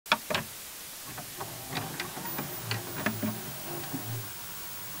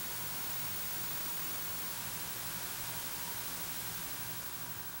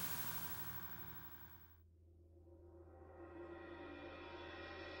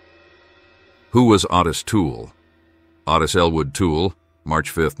Who was Ottis Toole? Ottis Elwood Toole, March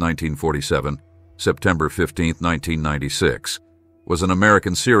 5, 1947, September 15, 1996, was an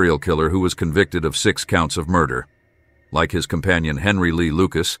American serial killer who was convicted of 6 counts of murder. Like his companion Henry Lee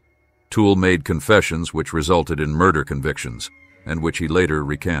Lucas, Toole made confessions which resulted in murder convictions, and which he later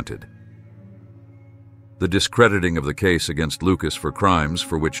recanted. The discrediting of the case against Lucas for crimes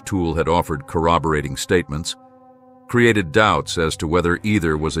for which Toole had offered corroborating statements created doubts as to whether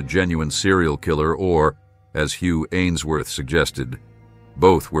either was a genuine serial killer or, as Hugh Aynesworth suggested,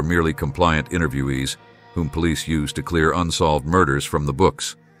 both were merely compliant interviewees whom police used to clear unsolved murders from the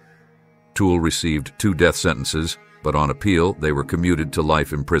books. Toole received 2 death sentences, but on appeal they were commuted to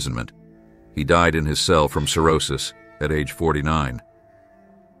life imprisonment. He died in his cell from cirrhosis at age 49.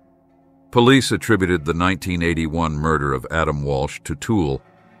 Police attributed the 1981 murder of Adam Walsh to Toole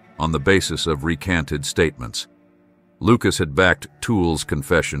on the basis of recanted statements. Lucas had backed Toole's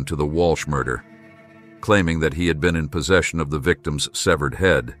confession to the Walsh murder, claiming that he had been in possession of the victim's severed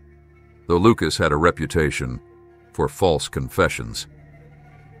head, though Lucas had a reputation for false confessions.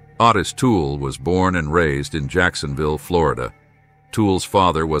 Ottis Toole was born and raised in Jacksonville, Florida. Toole's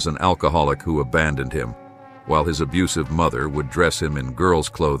father was an alcoholic who abandoned him, while his abusive mother would dress him in girls'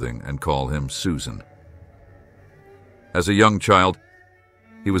 clothing and call him Susan. As a young child,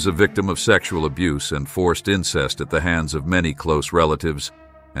 he was a victim of sexual abuse and forced incest at the hands of many close relatives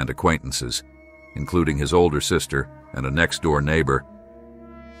and acquaintances, including his older sister and a next-door neighbor.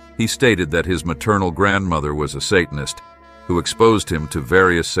 He stated that his maternal grandmother was a Satanist who exposed him to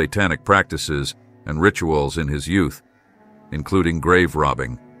various satanic practices and rituals in his youth, including grave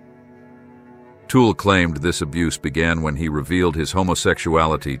robbing. Toole claimed this abuse began when he revealed his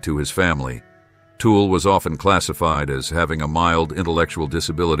homosexuality to his family. Toole was often classified as having a mild intellectual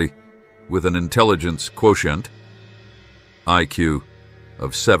disability with an intelligence quotient, IQ,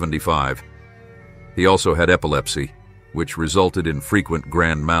 of 75. He also had epilepsy, which resulted in frequent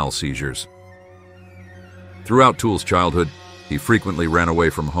grand mal seizures. Throughout Toole's childhood, he frequently ran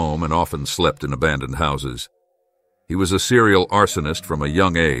away from home and often slept in abandoned houses. He was a serial arsonist from a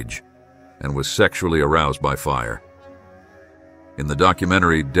young age and was sexually aroused by fire. In the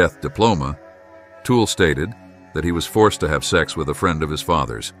documentary Death Diploma, Toole stated that he was forced to have sex with a friend of his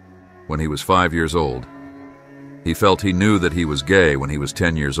father's when he was 5 years old. He felt he knew that he was gay when he was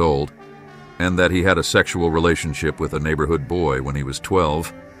 10 years old, and that he had a sexual relationship with a neighborhood boy when he was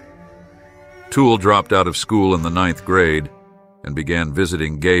 12. Toole dropped out of school in the 9th grade and began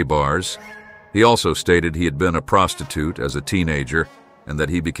visiting gay bars. He also stated he had been a prostitute as a teenager and that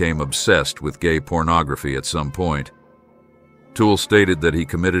he became obsessed with gay pornography at some point. Toole stated that he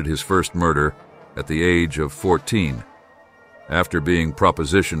committed his first murder at the age of 14. After being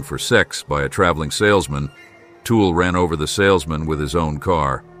propositioned for sex by a traveling salesman, Toole ran over the salesman with his own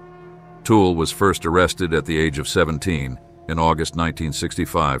car. Toole was first arrested at the age of 17 in August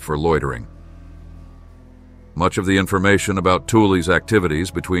 1965 for loitering. Much of the information about Toole's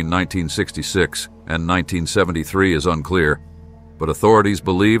activities between 1966 and 1973 is unclear, but authorities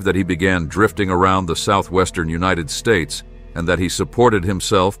believe that he began drifting around the southwestern United States and that he supported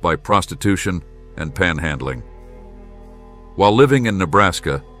himself by prostitution and panhandling. While living in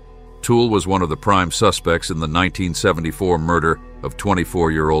Nebraska, Toole was one of the prime suspects in the 1974 murder of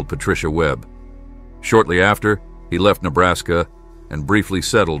 24-year-old Patricia Webb. Shortly after, he left Nebraska and briefly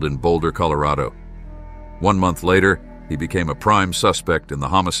settled in Boulder, Colorado. 1 month later, he became a prime suspect in the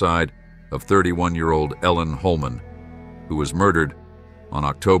homicide of 31-year-old Ellen Holman, who was murdered on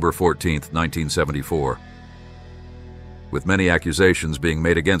October 14, 1974. With many accusations being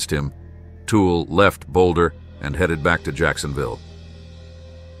made against him, Toole left Boulder and headed back to Jacksonville.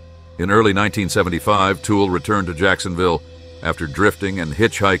 In early 1975, Toole returned to Jacksonville after drifting and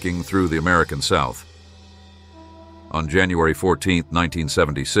hitchhiking through the American South. On January 14,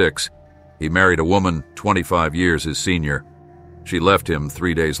 1976, he married a woman 25 years his senior. She left him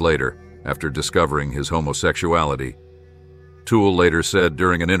 3 days later after discovering his homosexuality. Toole later said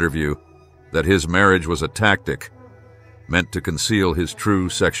during an interview that his marriage was a tactic meant to conceal his true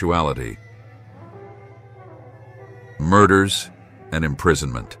sexuality. Murders and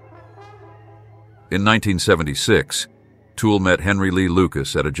imprisonment. In 1976, Toole met Henry Lee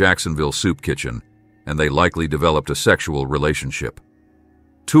Lucas at a Jacksonville soup kitchen, and they likely developed a sexual relationship.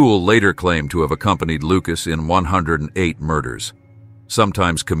 Toole later claimed to have accompanied Lucas in 108 murders,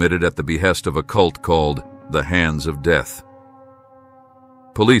 sometimes committed at the behest of a cult called the Hands of Death.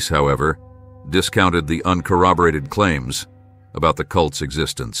 Police, however, discounted the uncorroborated claims about the cult's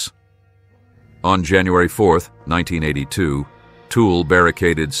existence. On January 4, 1982, Toole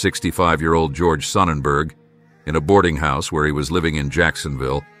barricaded 65-year-old George Sonnenberg in a boarding house where he was living in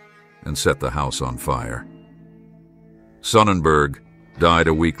Jacksonville and set the house on fire. Sonnenberg died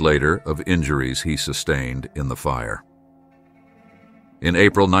a week later of injuries he sustained in the fire. In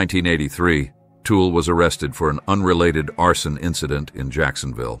April 1983, Toole was arrested for an unrelated arson incident in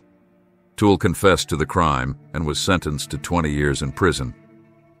Jacksonville. Toole confessed to the crime and was sentenced to 20 years in prison.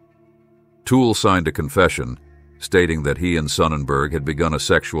 Toole signed a confession stating that he and Sonnenberg had begun a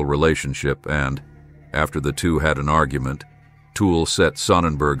sexual relationship and, after the two had an argument, Toole set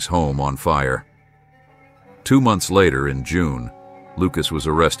Sonnenberg's home on fire. 2 months later, in June, Lucas was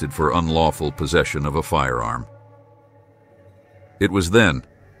arrested for unlawful possession of a firearm. It was then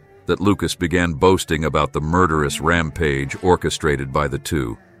that Lucas began boasting about the murderous rampage orchestrated by the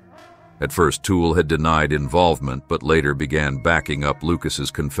two. At first, Toole had denied involvement, but later began backing up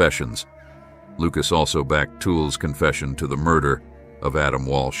Lucas's confessions. Lucas also backed Toole's confession to the murder of Adam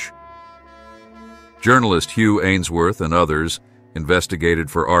Walsh. Journalist Hugh Aynesworth and others investigated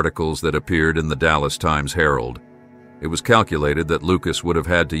for articles that appeared in the Dallas Times-Herald. It was calculated that Lucas would have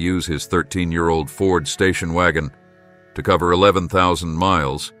had to use his 13-year-old Ford station wagon to cover 11,000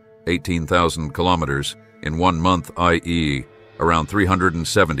 miles, 18,000 kilometers, in 1 month, i.e., around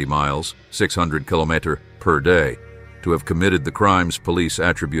 370 miles, 600 kilometers per day, to have committed the crimes police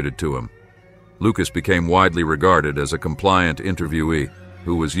attributed to him. Lucas became widely regarded as a compliant interviewee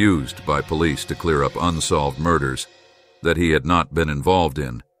who was used by police to clear up unsolved murders that he had not been involved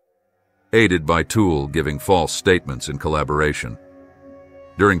in, aided by Toole giving false statements in collaboration.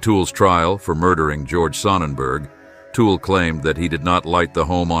 During Toole's trial for murdering George Sonnenberg, Toole claimed that he did not light the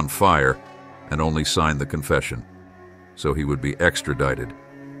home on fire and only signed the confession, so he would be extradited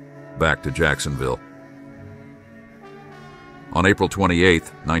back to Jacksonville. On April 28,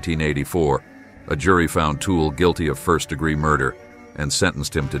 1984, a jury found Toole guilty of first-degree murder and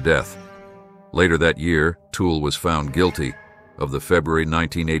sentenced him to death. Later that year, Toole was found guilty of the February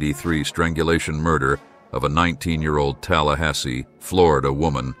 1983 strangulation murder of a 19-year-old Tallahassee, Florida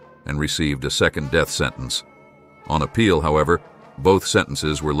woman and received a second death sentence. On appeal, however, both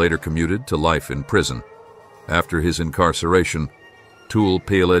sentences were later commuted to life in prison. After his incarceration, Toole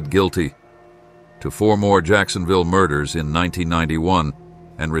pleaded guilty to 4 more Jacksonville murders in 1991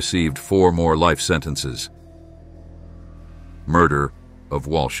 and received 4 more life sentences. Murder of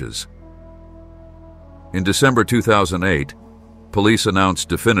Walsh's. In December 2008, police announced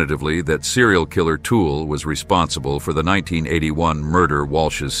definitively that serial killer Toole was responsible for the 1981 murder of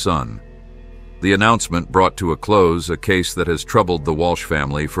Walsh's son. The announcement brought to a close a case that has troubled the Walsh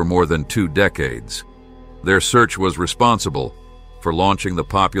family for more than 2 decades. Their search was responsible for launching the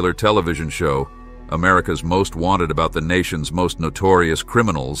popular television show America's Most Wanted about the nation's most notorious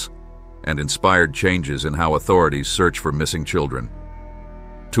criminals and inspired changes in how authorities search for missing children.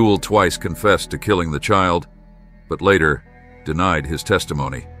 Toole twice confessed to killing the child, but later denied his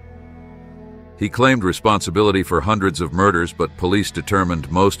testimony. He claimed responsibility for hundreds of murders, but police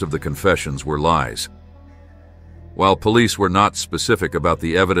determined most of the confessions were lies. While police were not specific about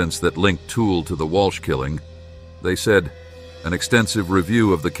the evidence that linked Toole to the Walsh killing, they said an extensive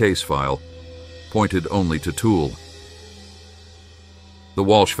review of the case file pointed only to Toole. The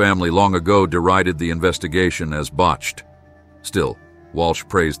Walsh family long ago derided the investigation as botched. Still, Walsh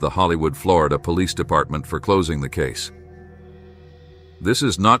praised the Hollywood, Florida Police Department for closing the case. "This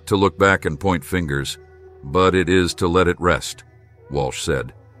is not to look back and point fingers, but it is to let it rest," Walsh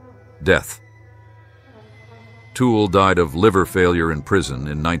said. Death. Toole died of liver failure in prison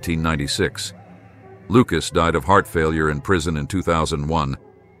in 1996. Lucas died of heart failure in prison in 2001,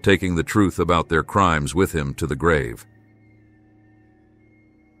 taking the truth about their crimes with him to the grave.